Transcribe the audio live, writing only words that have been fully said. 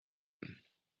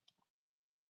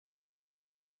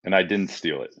and I didn't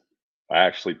steal it. I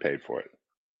actually paid for it.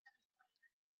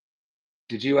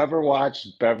 Did you ever watch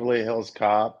Beverly Hills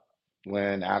Cop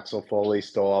when Axel Foley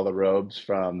stole all the robes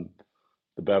from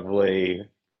the Beverly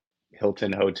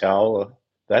Hilton Hotel?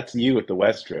 That's you at the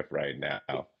West Strip right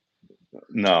now.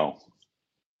 No,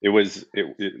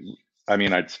 it. I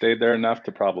mean, I'd stayed there enough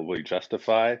to probably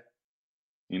justify,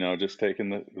 just taking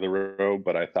the robe,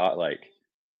 but I thought like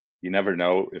you never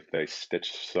know if they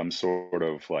stitch some sort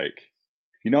of like,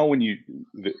 when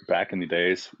back in the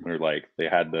days where like they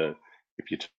had if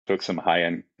you took some high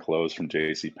end clothes from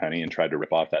J.C. Penney and tried to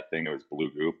rip off that thing, it was blue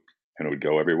goop and it would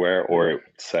go everywhere, or it would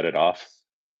set it off.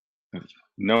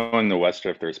 Knowing the West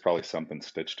Strip, there's probably something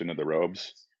stitched into the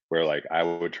robes where like I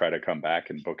would try to come back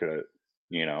and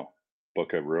you know,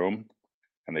 book a room,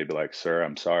 and they'd be like, "Sir,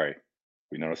 I'm sorry.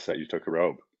 We noticed that you took a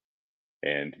robe,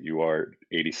 and you are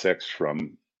 86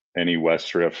 from any West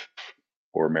Strip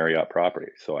or Marriott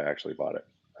property." So I actually bought it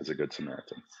as a good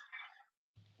Samaritan.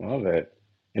 Love it.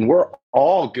 And we're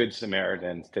all good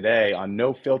Samaritans today on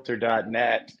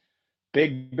nofilter.net.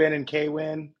 Big Ben and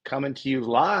K-Win coming to you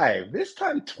live, this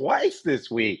time twice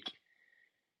this week.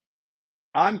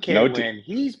 I'm No, d- K-Win,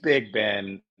 he's Big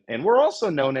Ben, and we're also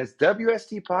known as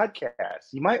WST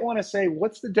Podcast. You might want to say,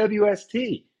 what's the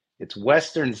WST? It's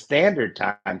Western Standard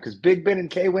Time, because Big Ben and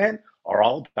K-Win are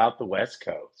all about the West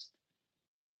Coast.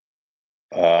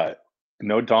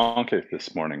 no donkey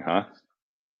this morning, huh?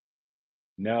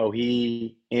 No,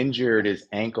 he injured his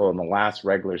ankle in the last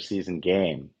regular season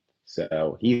game,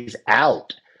 so he's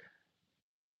out.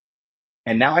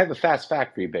 And now I have a fast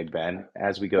fact for you, Big Ben,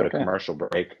 as we go to Okay. commercial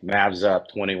break. Mavs up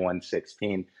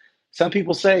 21-16. Some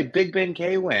people say, Big Ben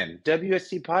K-Win,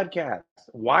 WSC podcast.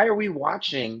 Why are we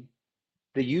watching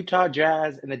the Utah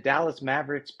Jazz and the Dallas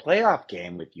Mavericks playoff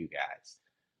game with you guys?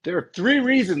 There are 3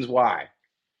 reasons why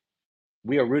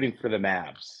we are rooting for the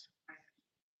Mavs.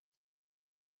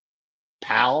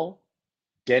 Powell,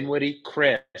 Dinwiddie,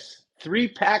 Chris, 3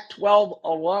 Pac-12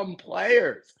 alum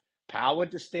players. Powell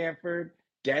went to Stanford,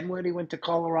 Dinwiddie went to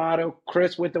Colorado,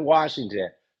 Chris went to Washington.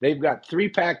 They've got 3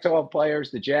 Pac-12 players.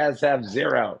 The Jazz have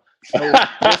 0. So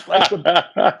just like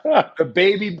the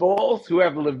baby Bulls who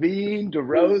have Levine,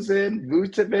 DeRozan,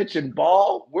 Vucevic, and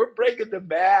Ball, we're bringing the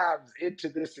Mavs into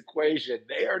this equation.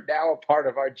 They are now a part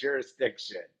of our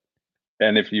jurisdiction.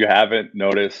 And if you haven't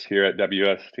noticed, here at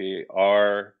WST,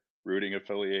 our rooting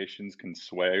affiliations can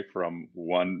sway from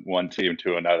one team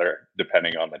to another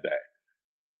depending on the day.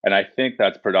 And I think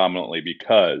that's predominantly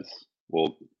because,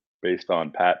 well, based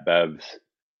on Pat Bev's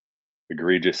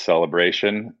egregious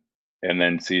celebration, and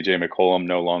then CJ McCollum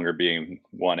no longer being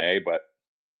 1A, but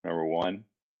number 1,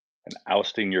 and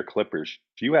ousting your Clippers,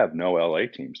 you have no LA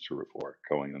teams to root for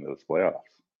going into this playoffs.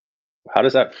 How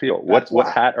does that feel? That's why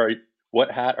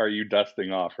What hat are you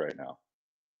dusting off right now?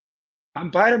 I'm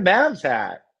buying a Mavs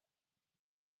hat.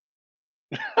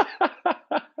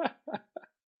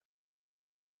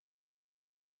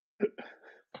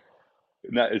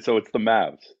 So it's the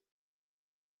Mavs.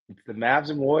 It's the Mavs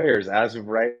and Warriors as of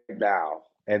right now,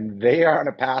 and they are on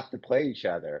a path to play each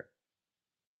other.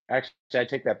 Actually, I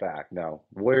take that back. No,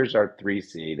 Warriors are 3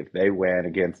 seed. If they win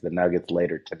against the Nuggets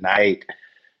later tonight,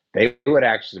 they would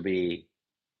actually be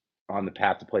on the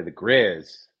path to play the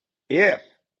Grizz if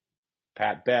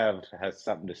Pat Bev doesn't have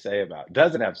something to say about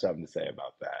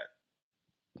that.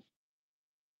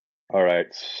 All right,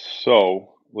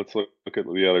 so let's look at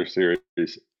the other series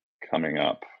coming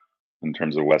up in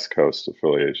terms of West Coast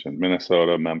affiliation.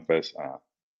 Minnesota, Memphis,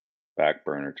 back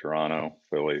burner. Toronto,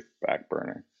 Philly, back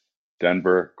burner.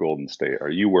 Denver, Golden State. Are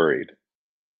you worried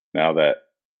now that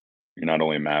you're not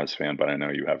only a Mavs fan, but I know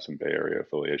you have some Bay Area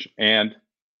affiliation? And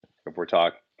if we're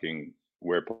talking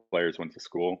where players went to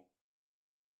school,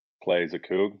 Clay is a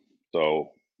Coug.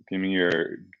 So give me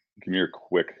your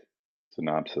quick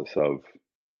synopsis of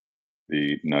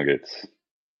the Nuggets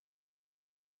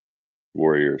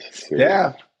Warriors series.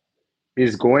 Steph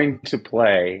is going to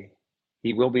play.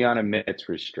 He will be on a minutes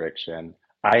restriction.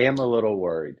 I am a little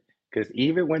worried because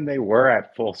even when they were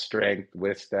at full strength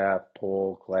with Steph,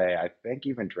 Poole, Clay, I think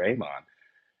even Draymond,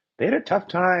 they had a tough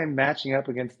time matching up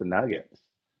against the Nuggets.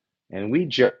 And we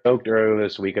joked earlier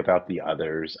this week about the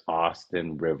others,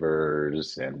 Austin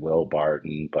Rivers and Will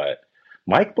Barton, but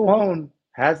Mike Malone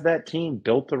has that team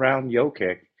built around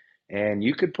Jokic, and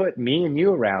you could put me and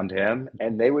you around him,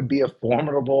 and they would be a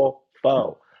formidable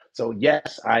foe. So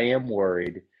yes, I am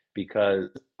worried because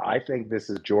I think this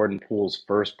is Jordan Poole's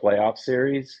first playoff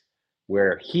series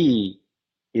where he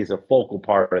is a focal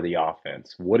part of the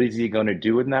offense. What is he going to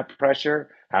do in that pressure?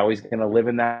 How he's going to live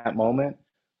in that moment?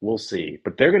 We'll see.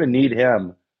 But they're going to need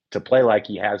him to play like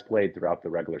he has played throughout the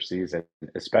regular season,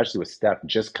 especially with Steph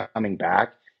just coming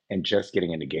back and just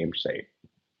getting into game shape.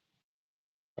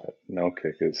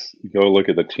 Nurkic is, go look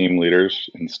at the team leaders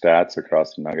and stats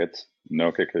across the Nuggets.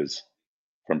 Nurkic is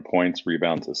from points,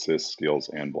 rebounds, assists, steals,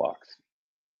 and blocks.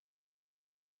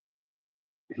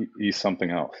 He's something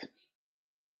else.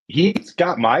 He's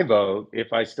got my vote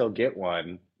if I still get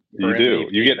one. You do.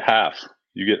 You get half.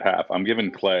 You get half. I'm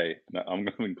giving Clay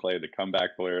the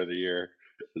comeback player of the year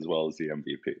as well as the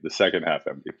MVP, the second half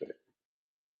MVP.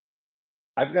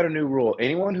 I've got a new rule.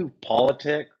 Anyone who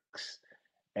politics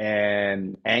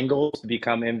and angles to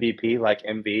become MVP like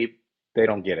Embiid, they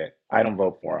don't get it. I don't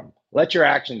vote for him. Let your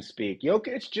actions speak.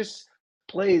 Jokic just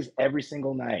plays every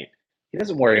single night. He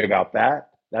doesn't worry about that.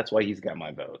 That's why he's got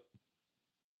my vote.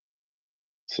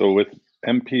 So with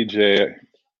MPJ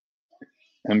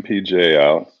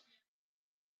out,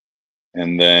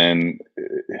 and then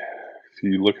if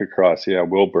you look across,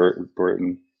 Will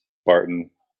Barton,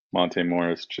 Monte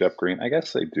Morris, Jeff Green. I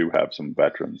guess they do have some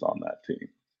veterans on that team.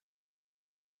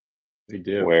 They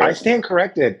do. I stand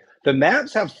corrected. The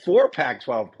Mavs have 4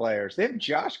 Pac-12 players. They have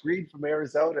Josh Green from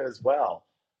Arizona as well.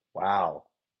 Wow.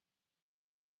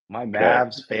 My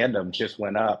Mavs fandom just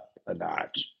went up a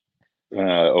notch.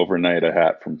 Overnight a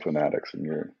hat from Fanatics, and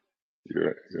you're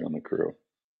on the crew.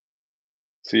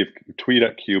 See if tweet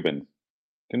at Cuban.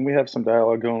 Didn't we have some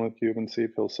dialogue going with Cuban? See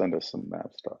if he'll send us some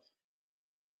Mavs stuff.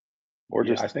 Or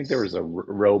just I think there was a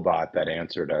robot that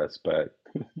answered us, but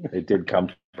it did come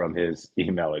from his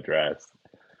email address.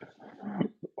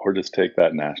 Or just take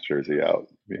that Nash jersey out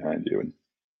behind you and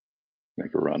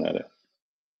make a run at it.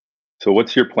 So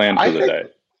what's your plan for the day?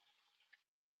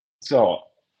 So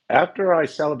after I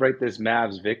celebrate this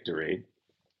Mavs victory,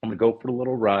 I'm going to go for a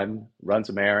little run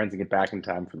some errands, and get back in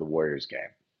time for the Warriors game.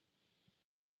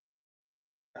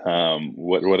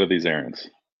 What are these errands?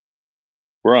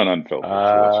 We're on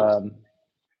Unfiltered.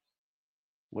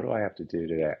 What do I have to do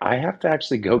today? I have to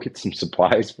actually go get some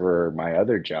supplies for my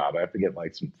other job. I have to get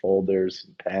like some folders,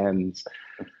 some pens.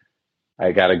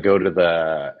 I got to go to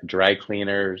the dry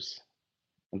cleaners.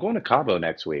 I'm going to Cabo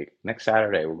next week. Next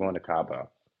Saturday, we're going to Cabo.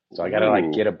 So I got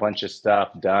to get a bunch of stuff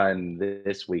done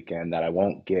this weekend that I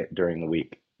won't get during the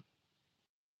week.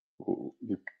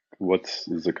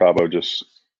 Is the Cabo just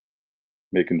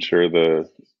making sure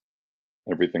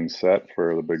everything's set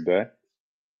for the big day?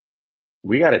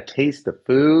 We got to taste the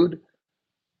food.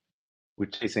 We're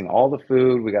tasting all the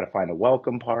food. We got to find a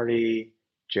welcome party.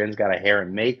 Jen's got a hair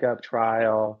and makeup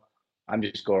trial. I'm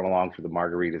just going along for the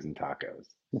margaritas and tacos.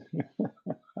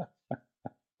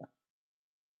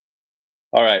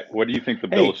 All right. What do you think the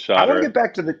Bill shot? I want to get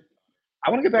back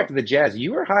to the Jazz.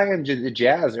 You were high on the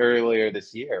Jazz earlier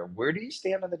this year. Where do you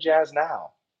stand on the Jazz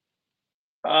now?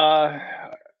 I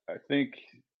think,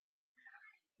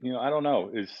 I don't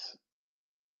know.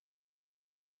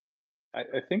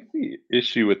 I think the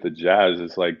issue with the Jazz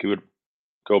is like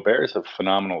Gobert is a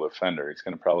phenomenal defender. He's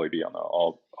going to probably be on the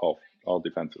all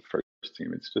defensive first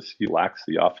team. It's just he lacks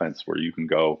the offense where you can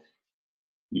go,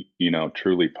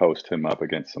 truly post him up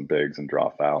against some bigs and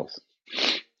draw fouls.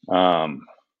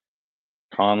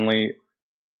 Conley,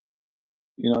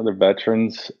 the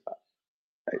veterans.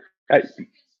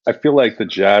 I feel like the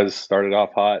Jazz started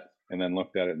off hot and then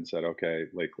looked at it and said, okay,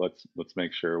 like let's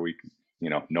make sure we can.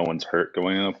 No one's hurt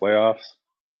going in the playoffs.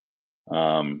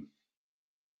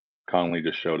 Conley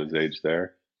just showed his age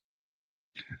there.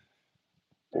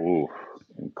 Ooh,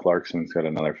 and Clarkson's got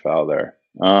another foul there.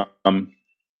 That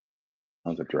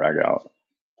was a drag out.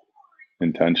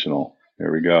 Intentional.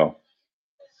 Here we go.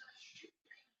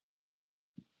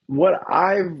 What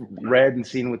I've read and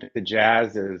seen with the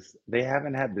Jazz is they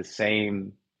haven't had the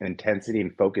same intensity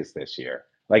and focus this year.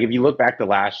 Like if you look back to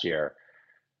last year,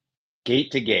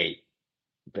 gate to gate,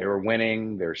 they were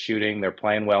winning, they're shooting, they're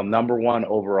playing well. Number 1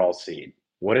 overall seed.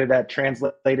 What did that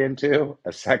translate into?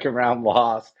 A second round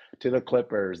loss to the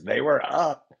Clippers. They were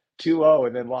up 2-0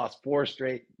 and then lost 4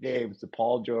 straight games to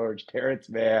Paul George, Terrence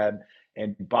Mann,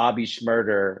 and Bobby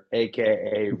Schmurder,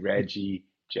 a.k.a. Reggie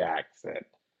Jackson.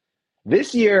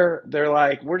 This year, they're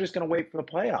like, we're just going to wait for the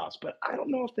playoffs. But I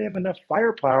don't know if they have enough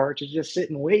firepower to just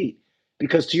sit and wait.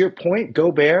 Because to your point,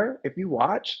 Gobert, if you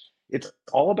watch, it's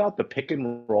all about the pick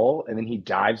and roll, and then he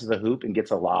dives the hoop and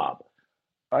gets a lob.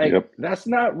 That's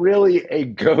not really a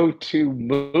go-to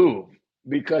move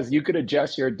because you could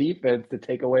adjust your defense to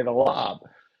take away the lob.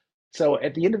 So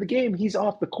at the end of the game, he's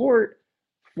off the court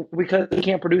because he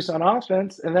can't produce on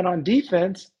offense. And then on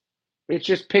defense, it's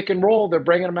just pick and roll. They're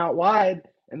bringing him out wide,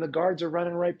 and the guards are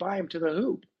running right by him to the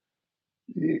hoop.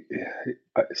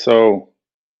 So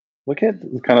look at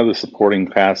kind of the supporting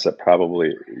cast that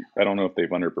probably, I don't know if they've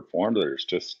underperformed. There's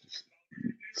just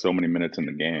so many minutes in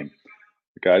the game.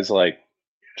 Guys like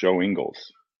Joe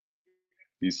Ingles,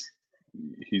 he's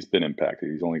he's been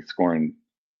impacted. He's only scoring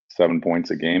 7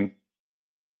 points a game.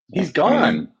 He's I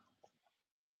gone.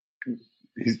 mean,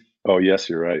 he's. Oh yes,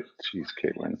 you're right. Jeez,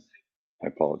 Caitlin, I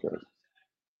apologize.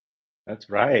 That's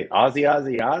right. Ozzy,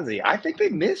 Ozzy, Ozzy. I think they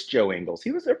missed Joe Ingles.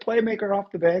 He was their playmaker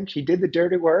off the bench. He did the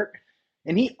dirty work,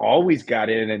 and he always got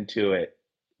into it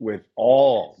with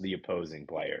all the opposing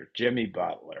players. Jimmy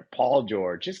Butler, Paul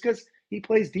George, just because he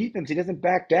plays defense, he doesn't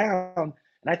back down.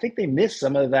 And I think they missed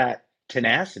some of that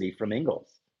tenacity from Ingles.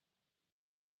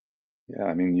 Yeah,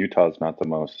 I mean Utah's not the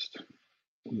most,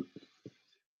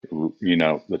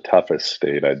 the toughest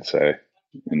state, I'd say,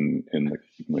 in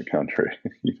the country.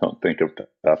 You don't think of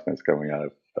toughness coming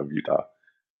out of Utah.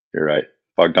 You're right.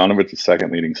 Bogdanovic's the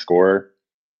second leading scorer.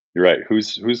 You're right.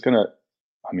 Who's gonna?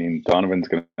 I mean, Donovan's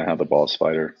gonna have the ball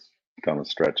spider down the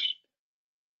stretch.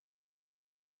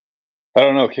 I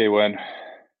don't know, K1.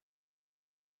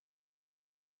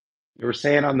 They were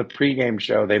saying on the pregame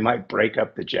show they might break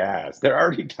up the Jazz. They're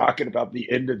already talking about the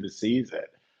end of the season.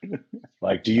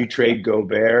 Like, do you trade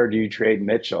Gobert? Do you trade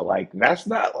Mitchell? Like, that's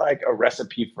not like a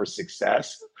recipe for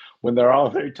success when they're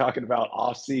already talking about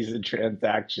off-season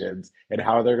transactions and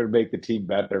how they're going to make the team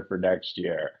better for next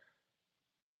year.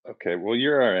 Okay, well,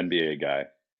 you're our NBA guy,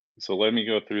 so let me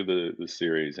go through the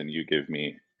series, and you give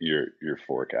me your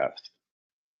forecast.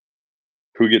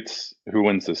 Who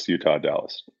wins this Utah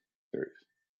Dallas series?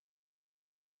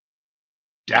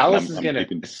 And Dallas I'm is I'm going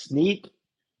keeping. to sneak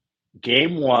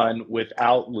game one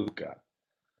without Luka,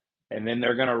 and then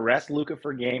they're going to rest Luka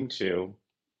for game two.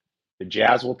 The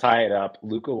Jazz will tie it up.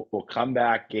 Luka will come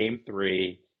back game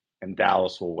three, and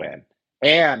Dallas will win.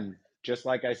 And just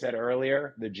like I said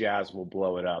earlier, the Jazz will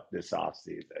blow it up this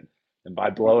offseason. And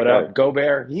by blow it Okay, up,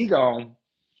 Gobert, he gone.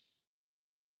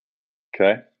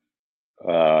 okay.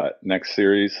 Next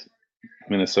series,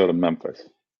 Minnesota Memphis.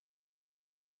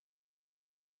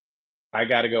 I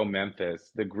got to go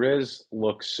Memphis. The Grizz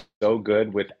look so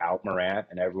good without Morant,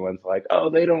 and everyone's like, oh,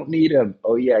 they don't need him.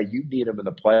 Oh, yeah, you need him in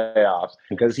the playoffs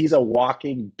because he's a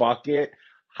walking bucket,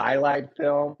 highlight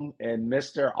film, and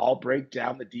Mister, I'll break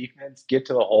down the defense, get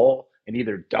to the hole, and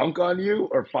either dunk on you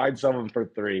or find someone for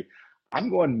three. I'm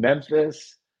going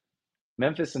Memphis,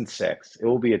 Memphis in six. It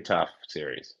will be a tough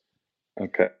series.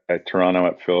 Okay, Toronto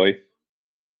at Philly.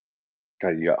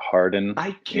 God, you got Harden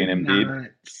I and Embiid.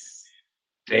 cannot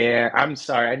stand. I'm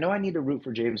sorry. I know I need to root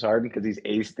for James Harden because he's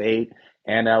A State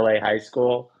and LA high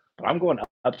school, but I'm going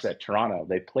upset Toronto.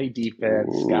 They play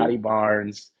defense, Ooh, Scotty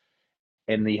Barnes,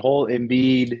 and the whole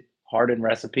Embiid Harden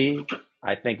recipe.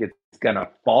 I think it's gonna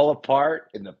fall apart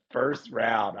in the first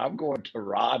round. I'm going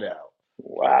Toronto.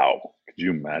 wow. Could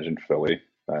you imagine Philly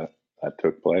that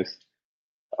took place?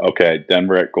 Okay,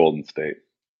 Denver at Golden State.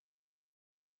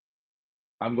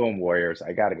 I'm going Warriors.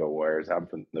 I got to go Warriors. I'm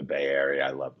from the Bay Area.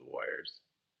 I love the Warriors.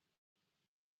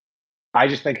 I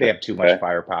just think they have too much Okay,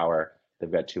 firepower.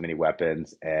 They've got too many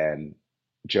weapons, and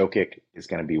Jokic is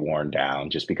going to be worn down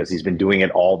just because he's been doing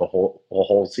it all the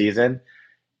whole season,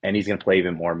 and he's going to play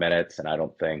even more minutes. And I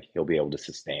don't think he'll be able to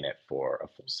sustain it for a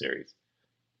full series.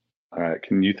 all right.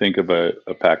 Can you think of a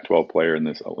Pac-12 player in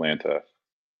this Atlanta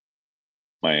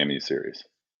Miami series?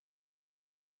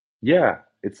 Yeah,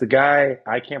 it's the guy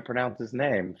I can't pronounce his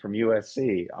name from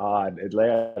USC on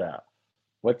Atlanta.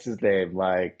 What's his name?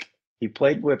 Like he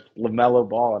played with LaMelo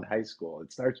Ball in high school.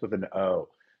 It starts with an O.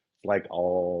 Like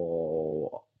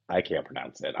oh, I can't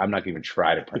pronounce it. I'm not even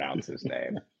try to pronounce his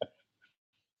name.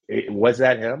 Was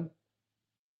that him?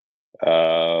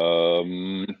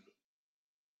 Um,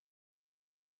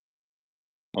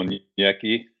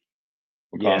 Onyeki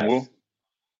Okongwu. Yes.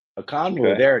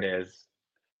 Okonwu, Okay, there it is.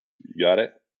 you got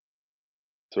it.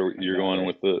 So I you're got going it.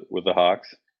 with the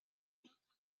Hawks.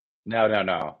 No, no,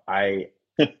 no. I'm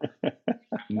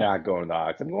not going to the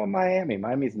Hawks. I'm going Miami.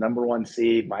 Miami's number one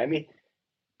seed. Miami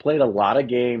played a lot of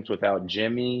games without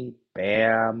Jimmy,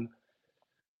 Bam,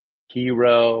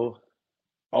 Hero.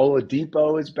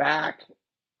 Oladipo is back.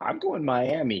 I'm going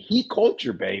Miami. Heat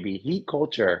culture, baby. Heat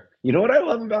culture. You know what I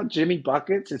love about Jimmy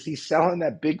Buckets is he's selling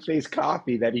that big face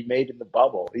coffee that he made in the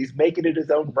bubble. He's making it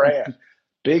his own brand.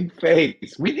 Big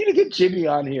face. We need to get Jimmy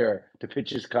on here to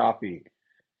pitch his coffee.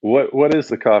 What is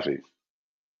the coffee?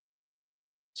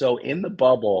 So in the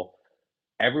bubble,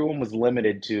 everyone was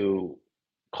limited to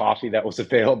coffee that was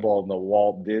available in the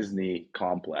Walt Disney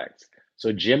complex.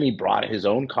 So Jimmy brought his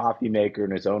own coffee maker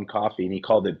and his own coffee, and he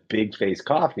called it Big Face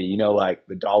Coffee. You know, like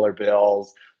the dollar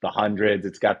bills, the hundreds,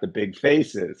 it's got the big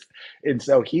faces. And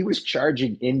so he was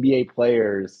charging NBA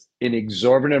players an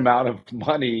exorbitant amount of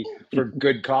money for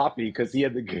good coffee because he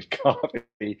had the good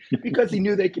coffee because he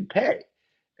knew they could pay.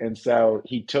 And so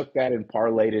he took that and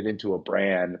parlayed it into a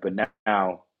brand. But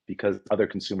now because other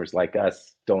consumers like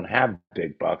us don't have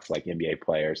big bucks like NBA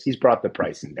players. He's brought the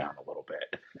pricing down a little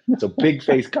bit. So Big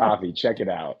Face Coffee, check it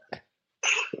out.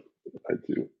 I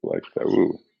do like that.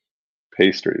 Ooh,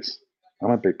 pastries.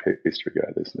 I'm a big pastry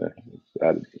guy this day.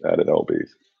 Added LBs.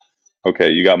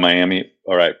 Okay, you got Miami.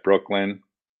 All right, Brooklyn.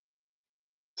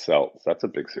 Celtics. That's a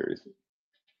big series.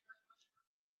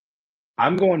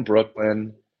 I'm going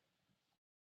Brooklyn.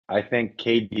 I think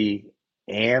KD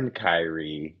and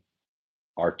Kyrie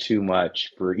are too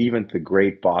much for even the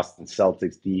great Boston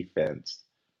Celtics defense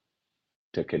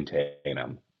to contain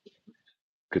them.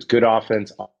 Because good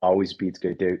offense always beats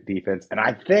good defense. And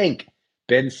I think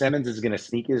Ben Simmons is going to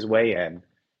sneak his way in.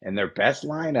 And their best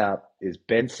lineup is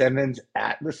Ben Simmons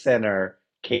at the center,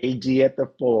 KG at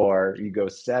the 4. You go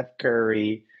Seth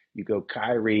Curry, you go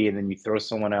Kyrie, and then you throw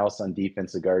someone else on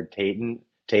defense to guard Tatum,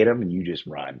 and you just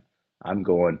run. I'm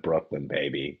going Brooklyn,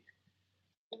 baby.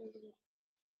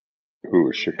 Ooh,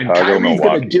 And Chicago, Kyrie's going to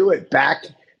Milwaukee. do it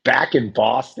back in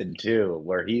Boston too,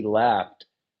 where he left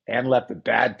and left a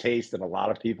bad taste in a lot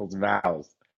of people's mouths.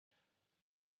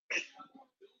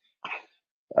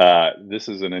 This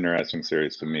is an interesting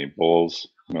series to me. Bulls,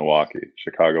 Milwaukee,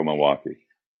 Chicago, Milwaukee.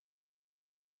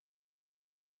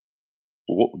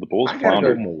 The Bulls I gotta go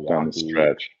floundered down the Milwaukee.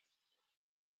 stretch.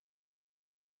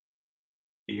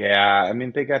 Yeah, I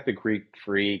mean they got the Greek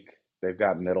Freak, they've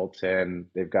got Middleton,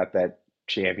 they've got that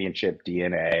championship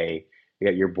DNA. You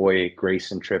got your boy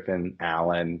Grayson Trippin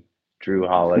Allen, Drew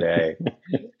Holiday.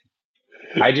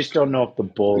 I just don't know if the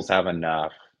Bulls have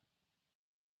enough.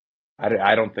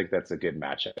 I don't think that's a good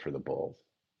matchup for the Bulls.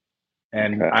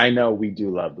 And Okay. I know we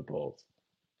do love the Bulls.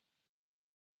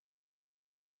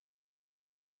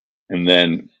 And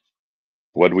then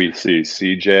what do we see?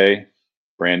 CJ,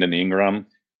 Brandon Ingram,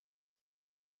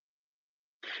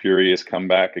 furious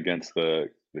comeback against the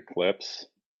Clips,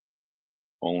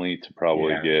 only to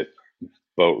probably Yeah. get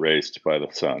boat raced by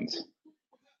the Suns.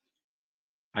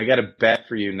 I got a bet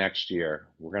for you next year.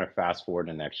 We're going to fast forward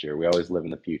to next year. We always live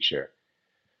in the future.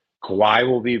 Kawhi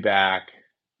will be back.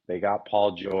 They got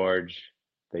Paul George.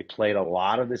 They played a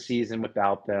lot of the season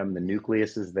without them. The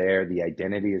nucleus is there. The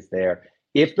identity is there.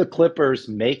 If the Clippers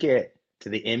make it to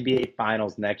the NBA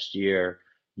Finals next year,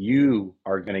 you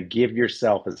are going to give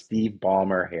yourself a Steve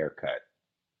Ballmer haircut.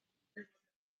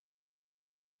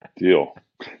 Deal.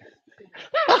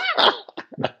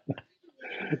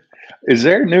 Is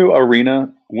there a new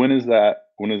arena? When is that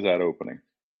opening?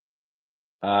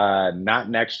 Not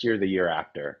next year, the year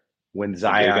after, when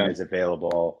Zion is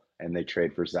available and they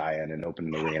trade for Zion and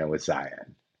open an arena with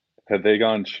Zion. Have they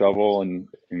gone shovel and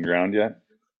ground yet?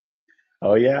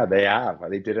 Oh yeah, they have.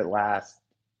 They did it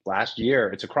last year.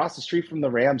 It's across the street from the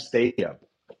Rams Stadium.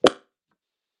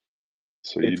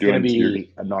 So It's going to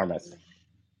be enormous.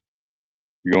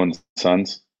 You going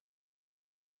Suns?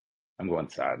 I'm going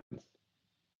Suns.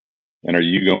 And are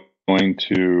you going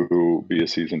to be a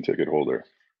season ticket holder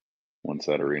once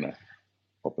that arena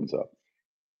opens up?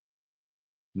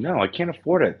 No, I can't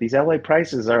afford it. These LA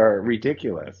prices are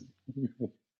ridiculous.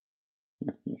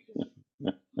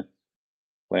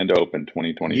 Plan to open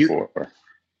 2024.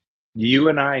 You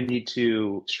and I need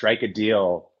to strike a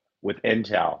deal with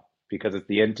Intel because it's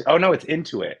it's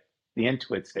Intuit, the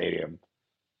Intuit Stadium.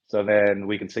 So then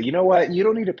we can say, you know what? You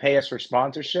don't need to pay us for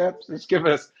sponsorships. Just give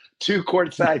us 2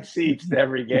 courtside seats to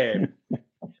every game.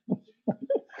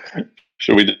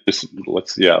 Should we just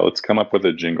let's come up with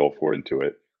a jingle for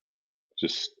Intuit.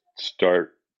 Just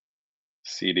start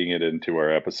seeding it into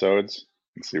our episodes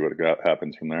and see what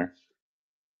happens from there.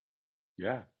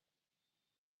 Yeah.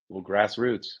 Well,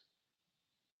 grassroots.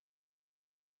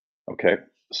 Okay.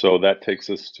 So that takes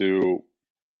us to, do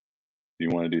you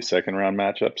want to do second round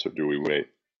matchups or do we wait?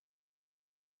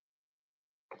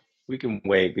 We can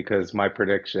wait because my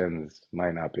predictions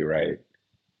might not be right.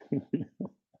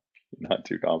 Not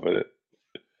too confident.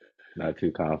 Not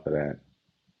too confident.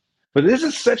 But this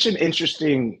is such an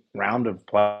interesting round of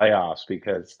playoffs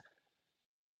because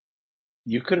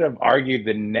you could have argued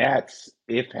the Nets,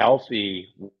 if healthy,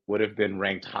 would have been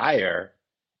ranked higher.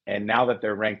 And now that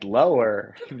they're ranked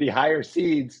lower, the higher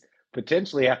seeds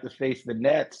potentially have to face the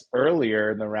Nets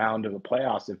earlier in the round of the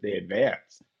playoffs if they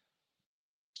advance.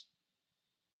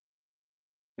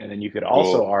 And then you could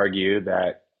also argue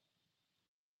that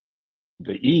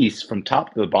the East from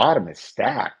top to the bottom is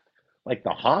stacked. Like the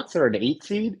Hawks are an 8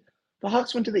 seed. The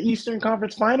Hawks went to the Eastern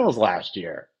Conference Finals last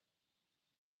year.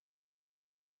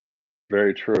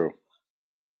 Very true.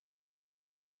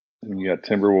 And you got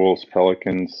Timberwolves,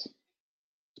 Pelicans,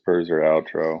 Spurs are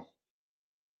outro.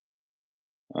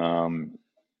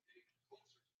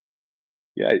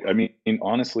 Yeah, I mean,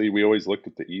 honestly, we always looked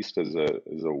at the East as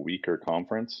a weaker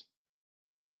conference.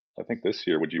 I think this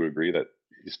year, would you agree that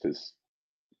East is,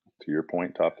 to your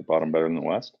point, top to bottom better than the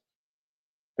West?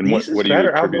 And East is what do you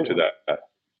better. attribute to that?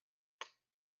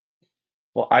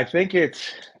 Well, I think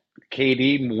it's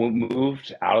KD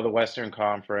moved out of the Western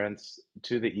Conference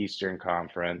to the Eastern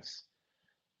Conference.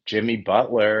 Jimmy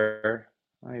Butler,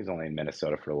 well, he's only in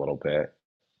Minnesota for a little bit.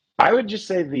 I would just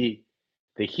say the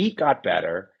Heat got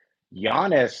better.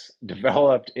 Giannis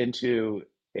developed into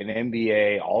an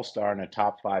NBA All-Star and a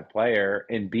top 5 player.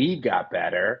 Embiid got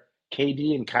better.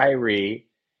 KD and Kyrie.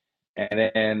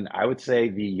 And then I would say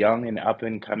the young and up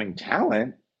and coming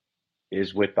talent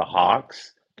is with the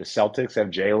Hawks. The Celtics have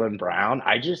Jaylen Brown.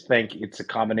 I just think it's a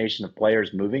combination of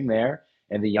players moving there,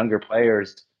 and the younger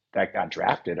players that got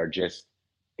drafted are just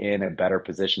in a better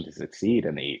position to succeed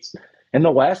in the East. In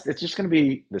the West, it's just going to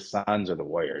be the Suns or the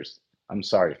Warriors. I'm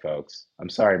sorry, folks. I'm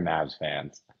sorry, Mavs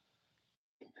fans.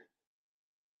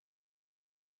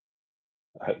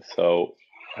 So,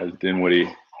 as Dinwiddie,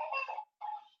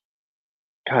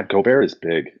 God, Gobert is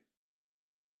big.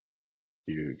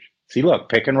 Huge. See, look,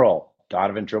 pick and roll.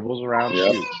 Donovan dribbles around,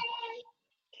 Yep. shoots.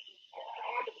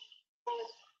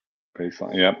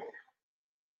 Baseline, yep.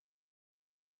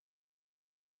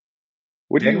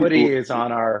 Dinwiddie is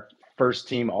on our first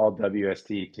team All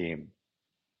WST team.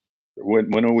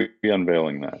 When are we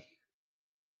unveiling that?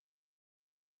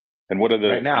 And what are the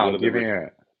right now? I'm giving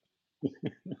it.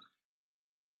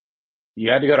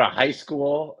 You had to go to high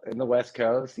school in the West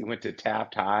Coast. You went to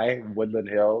Taft High, Woodland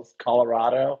Hills,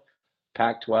 Colorado,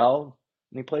 Pac-12,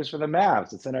 and he plays for the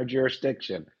Mavs. It's in our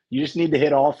jurisdiction. You just need to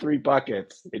hit all 3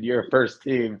 buckets in your first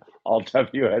team All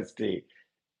WST.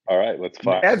 All right, let's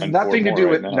find. It has nothing to do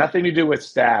with now. nothing to do with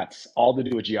stats. All to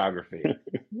do with geography.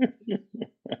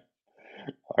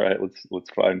 All right, let's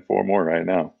find 4 more right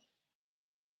now.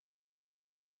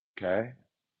 Okay,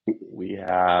 we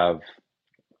have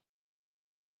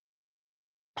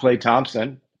Klay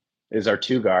Thompson is our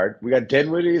 2 guard. We got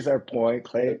Dinwiddie as our point.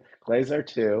 Klay's our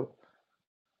 2.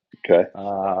 Okay.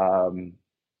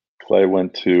 Klay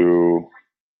went to,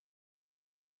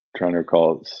 trying to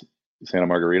recall, Santa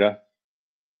Margarita.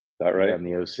 Is that right? Yeah, in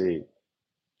the OC.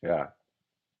 Yeah.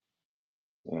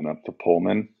 And up to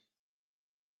Pullman.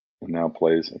 And now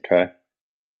plays. Okay.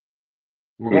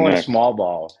 We're going small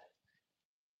ball.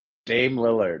 Dame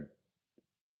Lillard.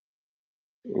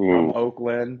 Ooh. From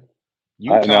Oakland.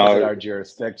 Utah's in our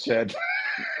jurisdiction.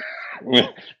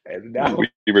 And now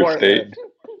Weber State.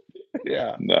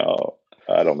 Yeah. No,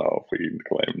 I don't know if we can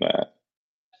claim that.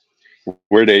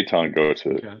 Where'd Aton go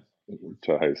to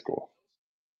high school?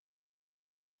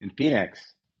 In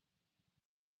Phoenix.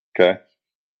 Okay.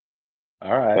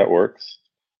 All right. That works.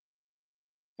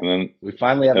 And then we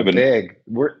finally have Evan, a big.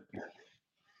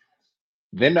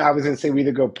 Then I was going to say we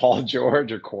either go Paul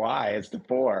George or Kawhi as the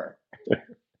 4.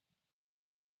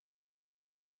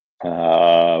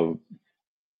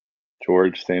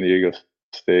 George, San Diego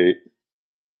State.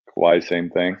 Kawhi, same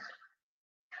thing.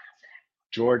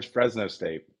 George, Fresno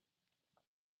State.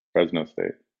 Fresno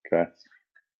State. Okay.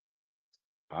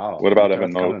 Wow. What about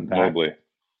Evan Mobley?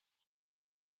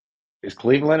 Is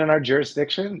Cleveland in our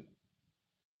jurisdiction?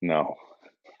 No.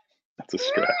 That's a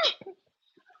stretch.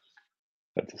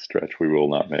 That's a stretch we will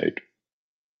not make.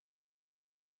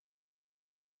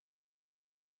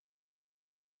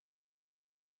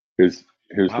 Here's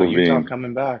LaVine. Utah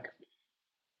coming back.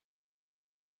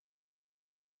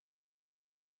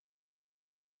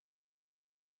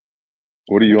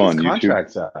 What are you on? His YouTube?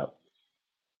 Contract's up.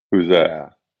 Who's that? Yeah.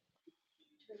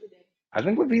 I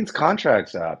think LaVine's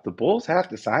contract's up. The Bulls have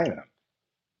to sign him.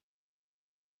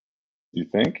 You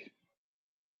think?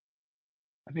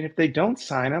 I mean, if they don't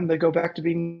sign him, they go back to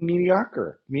being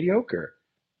mediocre.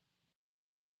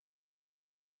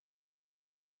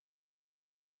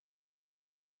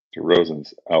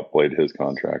 DeRozan's outplayed his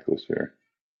contract this year.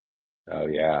 Oh,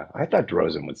 yeah. I thought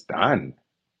DeRozan was done.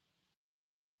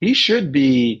 He should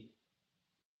be,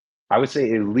 I would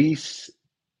say, at least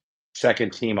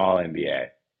second team All-NBA.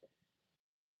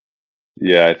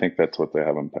 Yeah, I think that's what they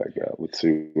have him pegged at. Let's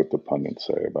see what the pundits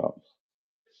say about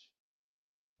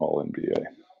All-NBA.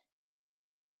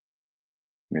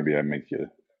 Maybe I make you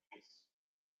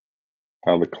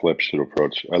how the Clips should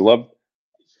approach. I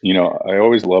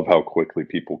always love how quickly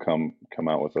people come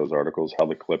out with those articles, how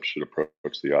the Clips should approach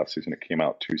the offseason. It came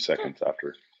out 2 seconds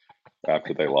after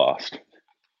they lost.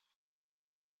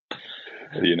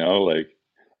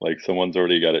 Like someone's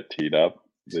already got it teed up.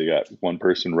 They got one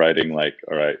person writing like,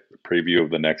 all right, preview of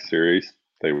the next series.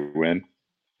 They win.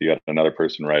 You got another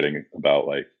person writing about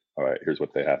like, all right, here's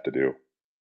what they have to do.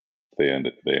 They end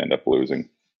up losing.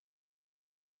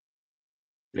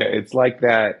 Yeah, it's like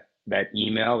that that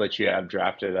email that you have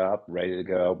drafted up, ready to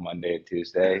go Monday and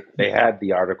Tuesday, they had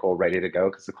the article ready to go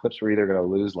because the Clips were either going to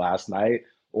lose last night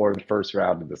or the first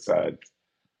round of the Suds.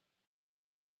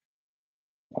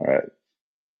 All right.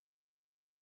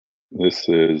 This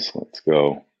is, let's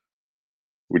go.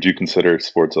 Would you consider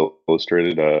Sports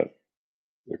Illustrated a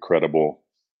credible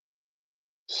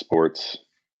sports?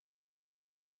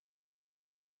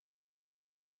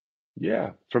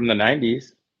 Yeah, from the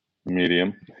 90s.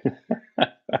 Medium?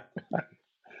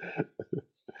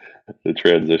 The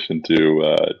transition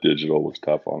to digital was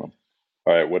tough on them.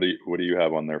 All right, what do you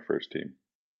have on their first team?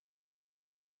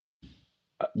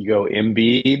 You go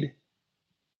Embiid.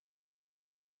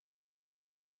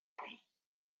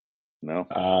 No.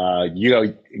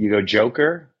 You go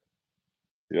Joker.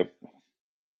 Yep.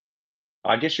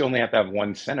 I guess you only have to have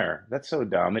one center. That's so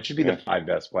dumb. It should be Yeah. the 5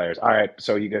 best players. All right,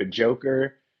 so you go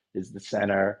Joker is the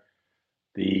center.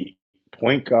 The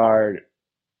point guard,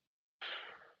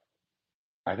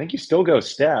 I think you still go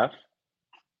Steph.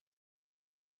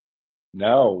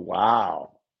 No,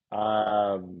 wow.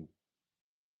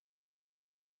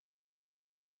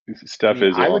 Steph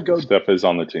mean, I would go. Steph is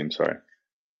on the team. Sorry.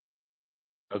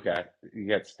 Okay, you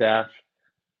got Steph.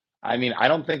 I mean, I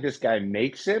don't think this guy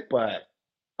makes it, but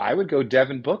I would go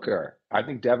Devin Booker. I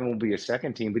think Devin will be a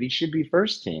second team, but he should be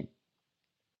first team.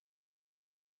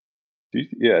 Do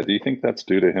you think that's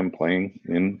due to him playing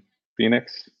in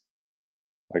Phoenix?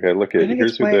 Like I look I at think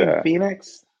here's it's who they playing have.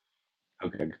 Phoenix.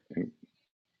 Okay.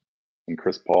 And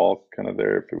Chris Paul kind of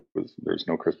there. If there's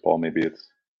no Chris Paul, maybe it's.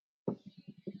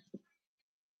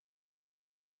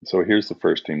 So here's the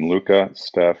first team: Luka,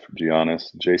 Steph,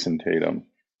 Giannis, Jason Tatum,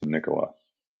 Nikola.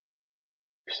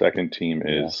 Second team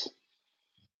is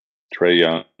Trae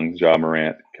Young, Ja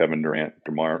Morant, Kevin Durant,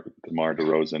 DeMar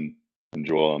DeRozan, and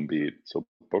Joel Embiid. So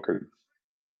Booker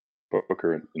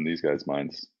in these guys'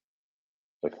 minds,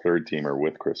 a third teamer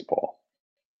with Chris Paul.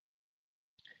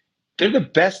 They're the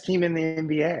best team in the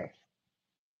NBA.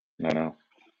 I know.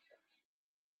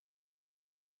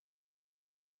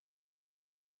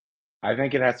 I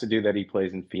think it has to do that he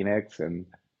plays in Phoenix and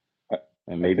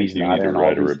maybe think he's you not need to in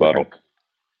write all a these rebuttal. different.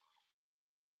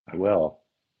 I will.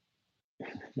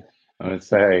 I'm gonna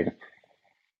say.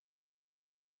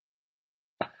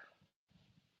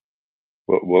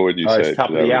 What would you say It's top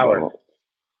to of that the hour. rebuttal?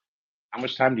 How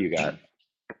much time do you got?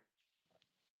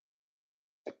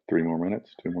 3 more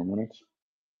minutes? 2 more minutes?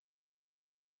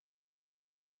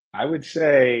 I would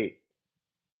say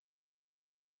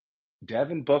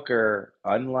Devin Booker,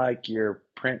 unlike your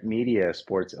print media,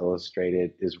 Sports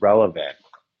Illustrated, is relevant.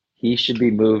 He should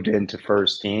be moved into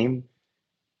first team,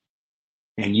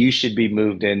 and you should be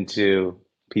moved into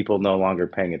people no longer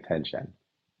paying attention.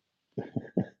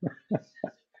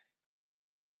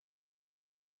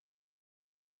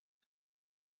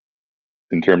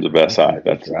 In terms of SI,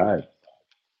 that's right.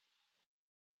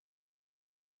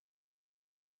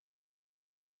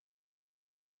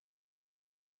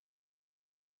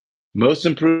 Most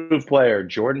improved player,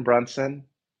 Jordan Brunson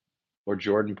or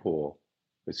Jordan Poole?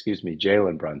 Excuse me,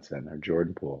 Jalen Brunson or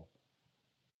Jordan Poole?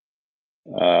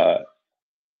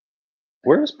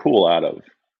 Where's Poole out of?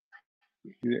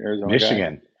 Arizona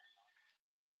Michigan.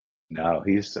 Guy? No,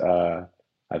 he's I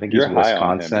think You're he's high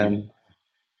on him. Wisconsin.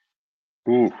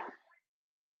 Ooh.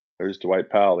 There's Dwight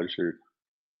Powell.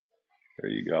 There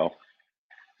you go.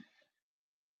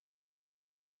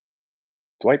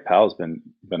 Dwight Powell's been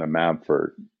a Mavs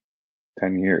for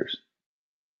 10 years.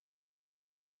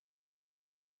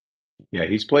 Yeah,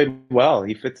 he's played well.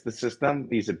 He fits the system.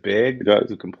 He's a big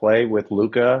who can play with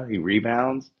Luka. He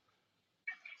rebounds.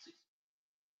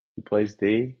 He plays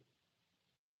D.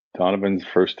 Donovan's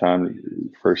first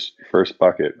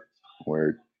bucket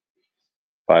where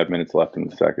 5 minutes left in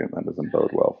the second. That doesn't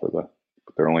bode well for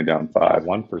they're only down 5.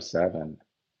 1 for 7.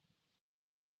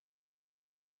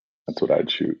 That's what I'd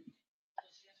shoot.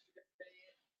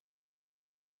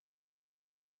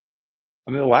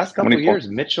 I mean, the last couple of years,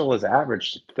 Mitchell has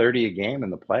averaged 30 a game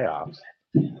in the playoffs.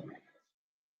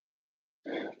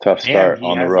 Tough start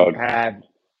on the road.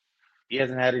 He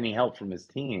hasn't had any help from his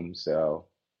team, so.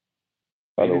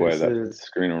 By the way, that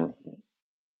screen.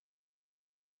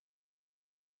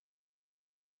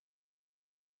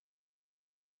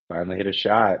 Finally hit a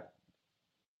shot.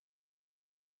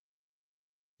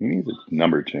 He needs a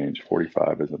number change.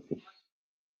 45 isn't.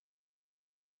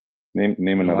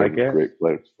 Name another great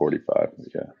player. 45.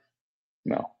 Yeah.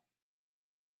 No.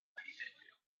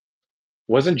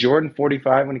 Wasn't Jordan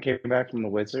 45 when he came back from the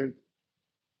Wizards?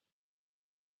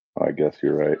 I guess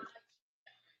you're right.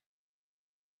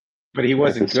 But he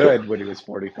wasn't good when he was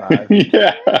 45.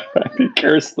 Yeah, he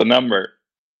cursed the number.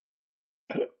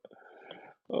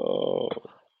 Oh.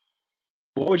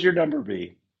 What would your number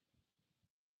be?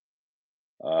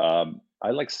 I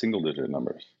like single digit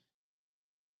numbers.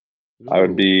 I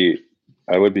would Ooh, be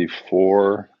I would be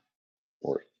 4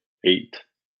 or 8,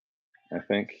 I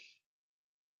think.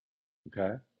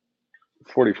 okay.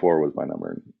 44 was my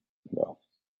number, though.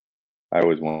 I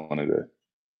always wanted a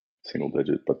single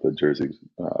digit, but the jerseys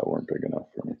weren't big enough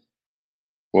for me.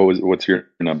 What's your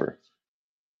number?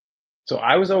 So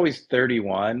I was always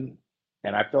 31,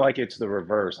 and I feel like it's the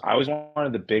reverse. I always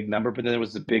wanted the big number, but then it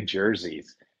was the big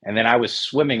jerseys, and then I was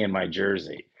swimming in my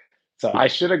jersey. So I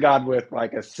should have gone with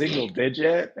like a single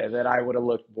digit, and then I would have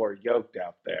looked more yoked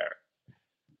out there.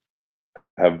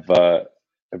 Have uh,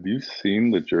 have you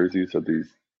seen the jerseys of these,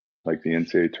 like the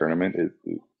NCAA tournament?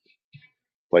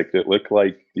 Like it looked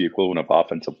like the equivalent of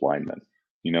offensive linemen.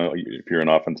 You know, if you're an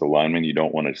offensive lineman, you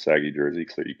don't want a saggy jersey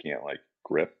so you can't like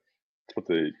grip. That's what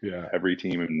the Yeah. every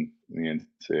team in the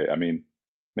NCAA. I mean,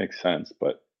 makes sense,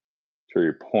 but to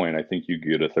your point, I think you could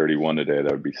get a 31 today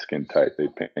that would be skin tight.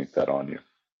 They'd paint that on you.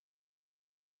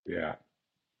 Yeah.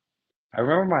 I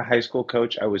remember my high school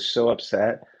coach, I was so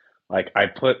upset. Like I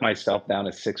put myself down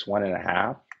to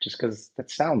 6'1.5" just because that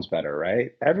sounds better,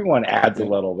 right? Everyone adds a Yeah.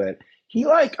 little bit. He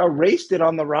like erased it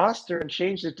on the roster and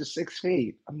changed it to 6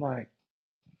 feet. I'm like,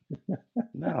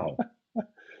 no.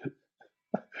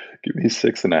 Give me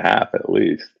 6.5 at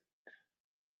least.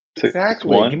 Six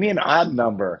Exactly. one. Give me an odd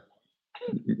number.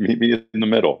 Meet me in the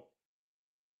middle.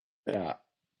 Yeah.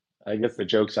 I guess the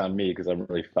joke's on me because I'm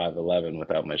really 5'11"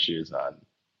 without my shoes on.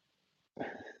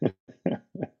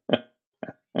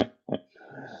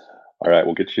 All right,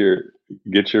 well get your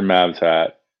Mavs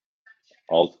hat.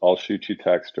 I'll shoot you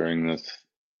text during this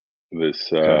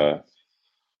Okay.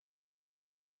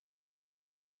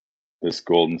 this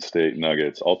Golden State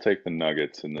Nuggets. I'll take the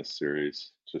Nuggets in this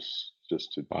series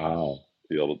just to Wow.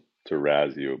 be able to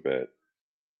razz you a bit.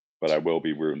 But I will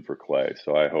be rooting for Clay,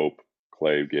 so I hope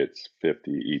Clay gets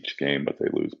 50 each game, but they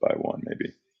lose by one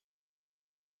maybe.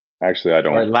 Actually, I All right.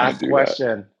 don't want Last to do that.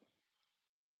 question.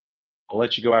 I'll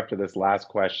let you go after this last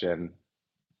question.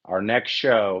 Our next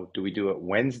show, do we do it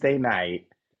Wednesday night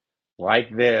like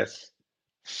this,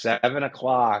 7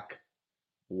 o'clock,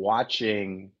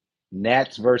 watching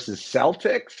Nets versus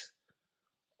Celtics?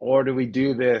 Or do we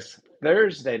do this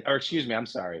Thursday? Or excuse me, I'm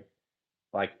sorry,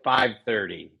 like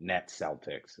 5:30 Nets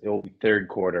Celtics. It will be third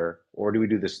quarter. Or do we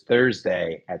do this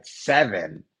Thursday at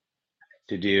 7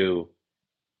 to do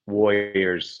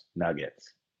Warriors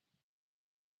Nuggets?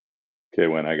 Okay,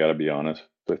 when I got to be honest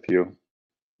with you,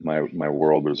 my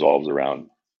world revolves around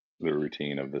the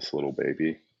routine of this little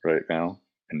baby right now,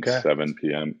 and Okay. 7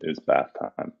 p.m. is bath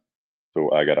time,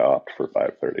 so I got to opt for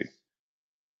 5:30.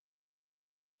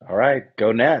 All right.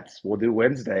 Go Nets. We'll do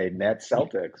Wednesday, Nets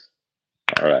Celtics.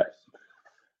 All right.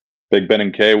 Big Ben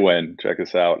and K win. Check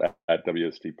us out at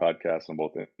WST Podcast on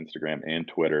both Instagram and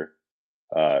Twitter.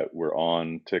 We're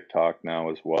on TikTok now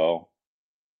as well.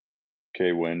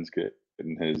 K wins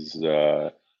getting his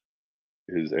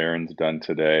errands done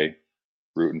today.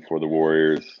 Rooting for the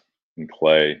Warriors and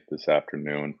Clay this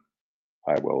afternoon.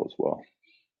 I will as well.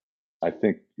 I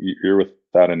think you're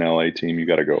without an LA team. You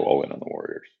got to go all in on the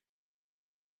Warriors.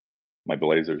 My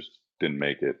Blazers didn't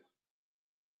make it.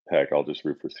 Heck, I'll just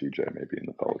root for CJ maybe in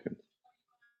the Pelicans.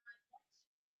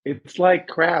 It's like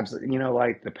crabs,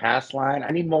 like the pass line. I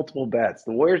need multiple bets.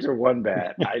 The Warriors are one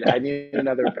bet. I need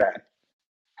another bet.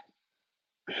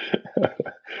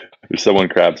 If someone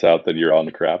craps out, then you're on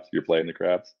the craps. You're playing the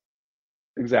craps.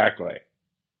 Exactly.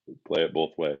 Play it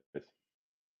both ways.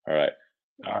 All right.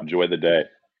 Uh, Enjoy the day.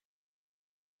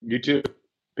 you too.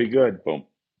 Be good. Boom.